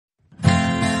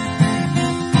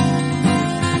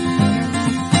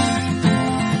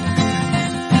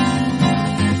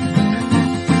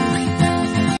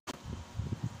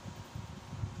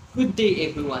Good day,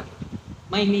 everyone.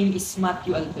 My name is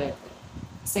Matthew Alberto,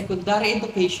 secondary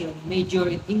education major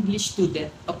in English student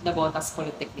of Navotas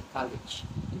Polytechnic College.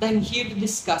 And I'm here to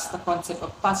discuss the concept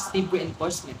of positive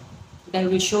reinforcement, and I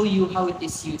will show you how it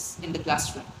is used in the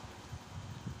classroom.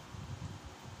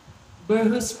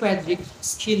 Burrhus Frederick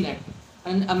Skinner,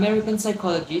 an American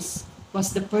psychologist,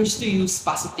 was the first to use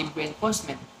positive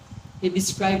reinforcement. He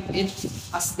described it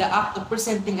as the act of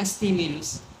presenting a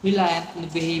stimulus reliant on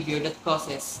the behavior that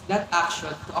causes that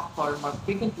action to occur more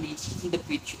frequently in the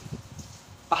future.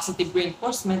 Positive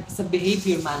reinforcement is a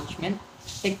behavior management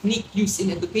technique used in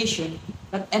education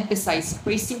that emphasizes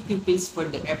praising pupils for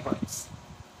their efforts.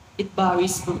 It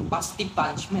varies from positive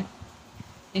punishment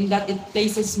in that it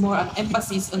places more an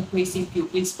emphasis on praising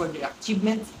pupils for their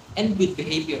achievements and good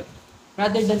behavior,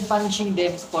 rather than punishing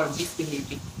them for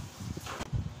misbehaving.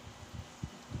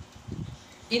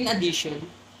 In addition,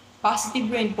 positive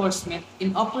reinforcement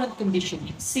in operant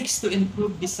conditioning seeks to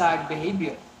improve desired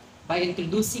behavior by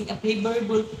introducing a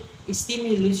favorable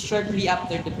stimulus shortly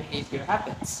after the behavior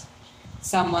happens.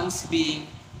 Someone's being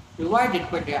rewarded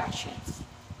for their actions,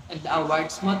 and the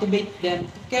awards motivate them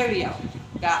to carry out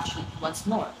the action once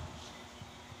more.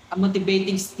 A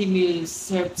motivating stimulus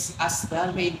serves as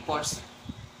the reinforcer.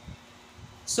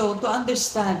 So, to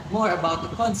understand more about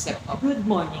the concept of Good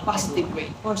morning, positive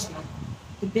everyone. reinforcement,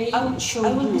 Today, I will show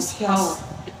you discuss how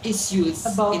it is used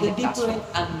about in the the different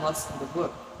classroom. animals in the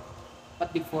world.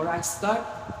 But before I start,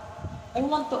 I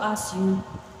want to ask you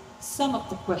some of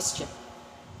the questions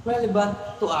relevant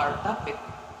to our topic.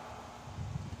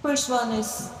 First one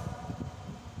is,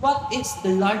 what is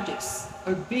the largest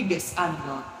or biggest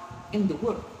animal in the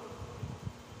world?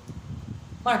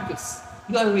 Marcus,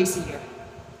 you are raising your hand.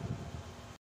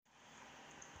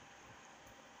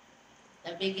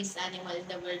 The biggest animal in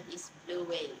the world is blue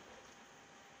whale.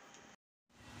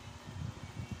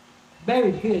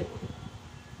 Very good.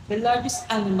 The largest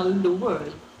animal in the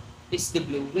world is the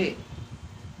blue whale.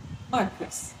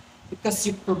 Marcus, because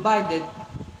you provided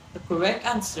the correct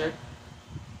answer,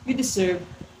 you deserve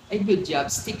a good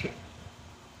job sticker.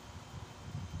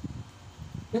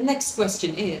 The next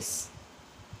question is,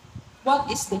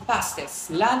 what is the fastest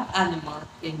land animal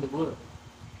in the world?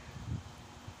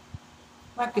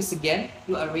 Marcus, again,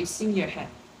 you are raising your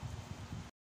hand.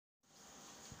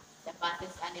 The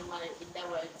fastest animal in the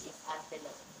world is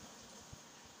antelope.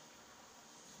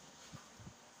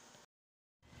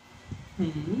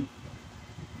 Hmm.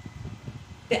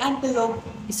 The antelope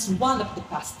is one of the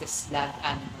fastest land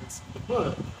animals in the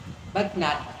world, but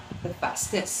not the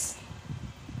fastest.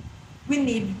 We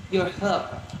need your help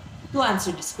to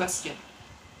answer this question.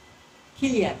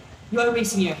 Kilian, you are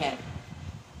raising your hand.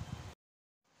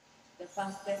 The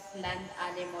fastest land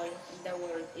animal in the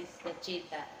world is the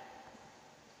cheetah.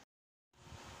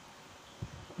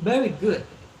 Very good.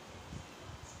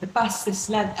 The fastest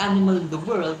land animal in the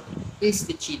world is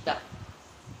the cheetah.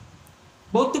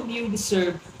 Both of you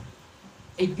deserve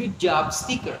a good job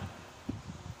sticker.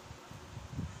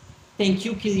 Thank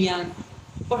you, Kilian,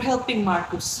 for helping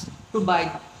Marcus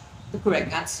provide the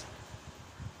correct answer.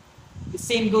 The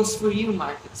same goes for you,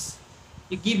 Marcus.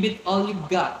 You give it all you've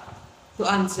got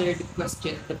to answer the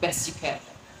question the best you can.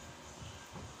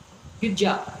 Good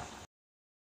job.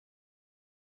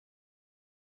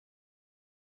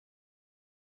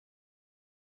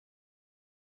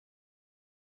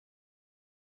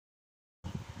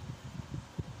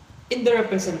 In the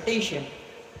representation,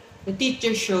 the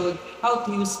teacher showed how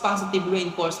to use positive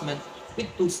reinforcement with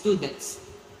two students.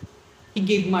 He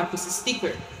gave Marcus a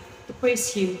sticker to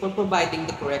praise him for providing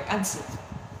the correct answer.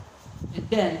 And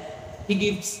then, he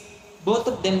gives both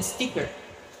of them a sticker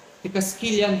because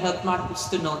Killian helped Marcus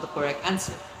to know the correct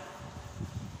answer.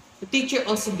 The teacher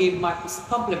also gave Marcus a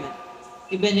compliment,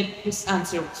 even if his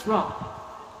answer was wrong,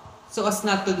 so as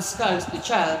not to discourage the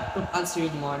child from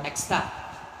answering more next time.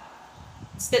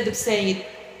 Instead of saying it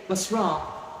was wrong,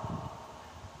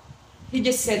 he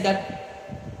just said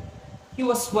that he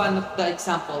was one of the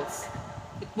examples.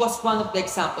 It was one of the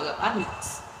example of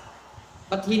animals,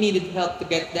 but he needed help to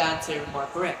get the answer more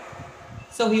correct.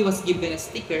 So he was given a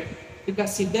sticker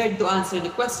because he dared to answer the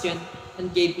question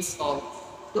and gave his all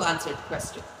to answer the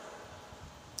question.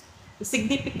 The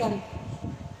significance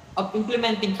of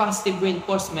implementing positive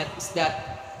reinforcement is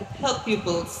that it helps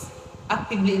pupils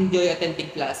actively enjoy attending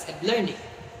class and learning.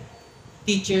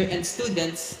 Teacher and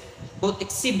students both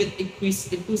exhibit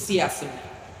increased enthusiasm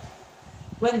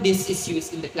when this is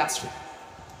used in the classroom.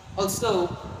 Also,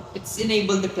 it's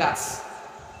enabled the class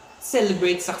to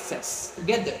celebrate success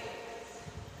together.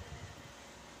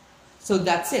 So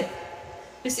that's it.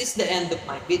 This is the end of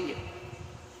my video.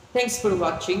 Thanks for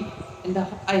watching, and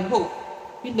I hope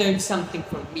you learned something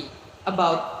from me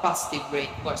about positive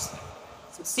reinforcement.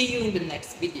 So see you in the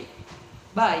next video.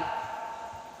 Bye!